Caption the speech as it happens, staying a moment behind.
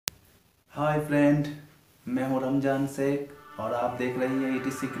Hi friend, मैं हूं रमजान शेख और आप देख रही हैं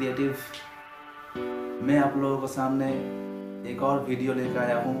ETC क्रिएटिव। मैं आप लोगों के सामने एक और वीडियो लेकर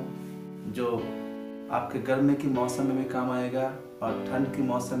आया हूं जो आपके गर्मी की मौसम में भी काम आएगा और ठंड की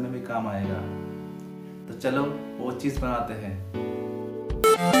मौसम में भी काम आएगा। तो चलो वो चीज़ बनाते हैं।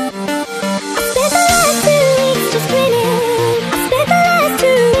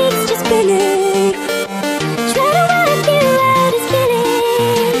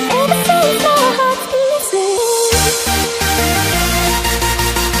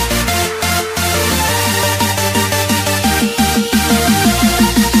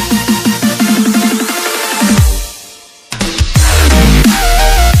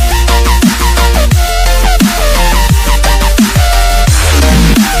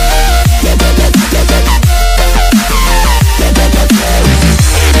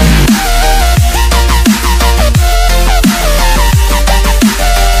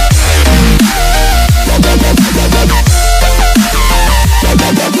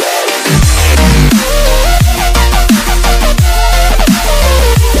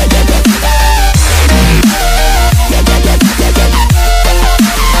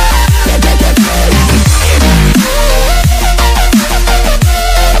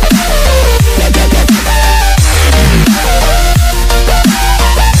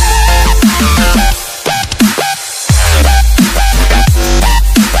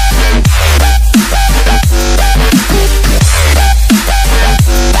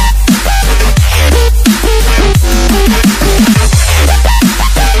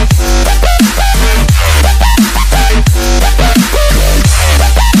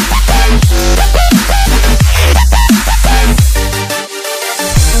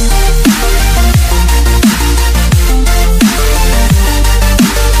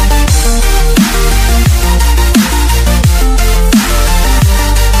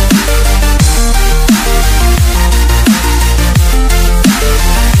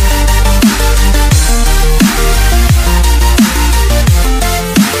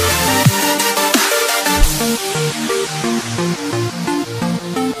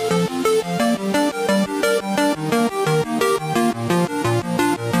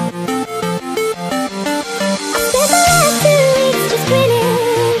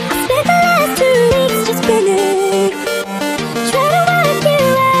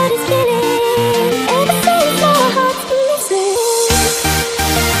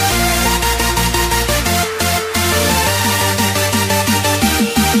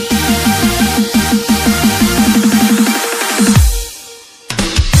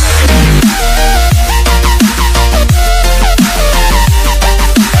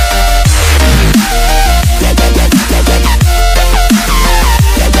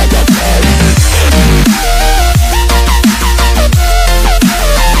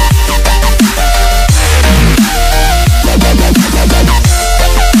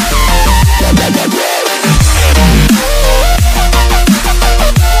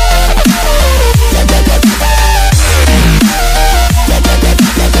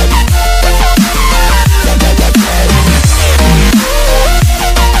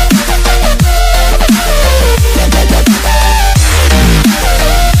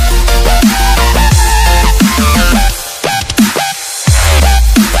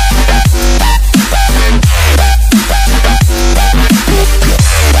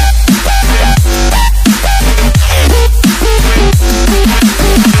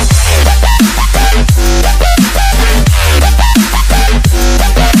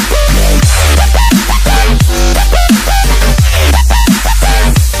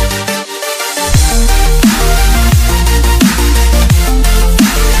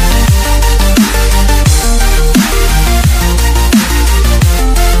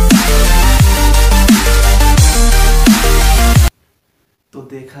 तो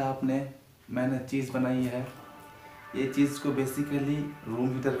देखा आपने, मैंने चीज़ बनाई है। ये चीज़ को बेसिकली रूम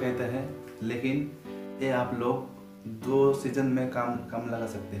हीटर कहते हैं, लेकिन ये आप लोग दो सीजन में काम लगा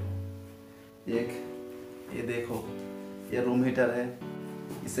सकते हो। एक ये देखो, ये रूम हीटर है।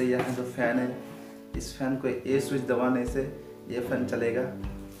 इसे यहाँ जो फैन है, इस फैन को ए स्विच दबाने से ये फैन चलेगा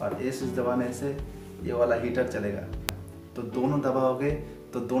और ए स्विच दबाने से ये वाला हीटर चलेगा। तो दोनों दबाओगे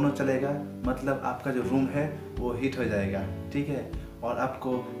तो दोनों चलेगा, मतलब आपका जो रूम है वो हीट हो जाएगा, ठीक है। और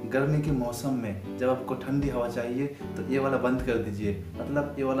आपको गर्मी के मौसम में जब आपको ठंडी हवा चाहिए तो ये वाला बंद कर दीजिए,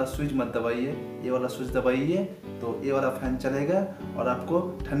 मतलब ये वाला स्विच मत दबाइए। ये वाला स्विच दबाइए तो ये वाला फैन चलेगा और आपको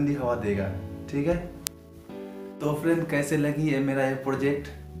ठंडी हवा देगा, ठीक है। तो फ्रेंड, कैसे लगी ये मेरा ये प्रोजेक्ट,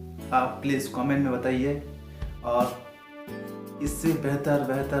 आप प्लीज़ कमेंट में बताइए। और इससे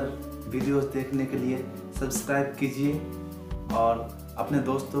बेहतर वीडियोस देखने के लिए सब्सक्राइब कीजिए और अपने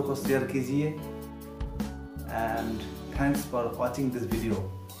दोस्तों को शेयर कीजिए and thanks for watching this video.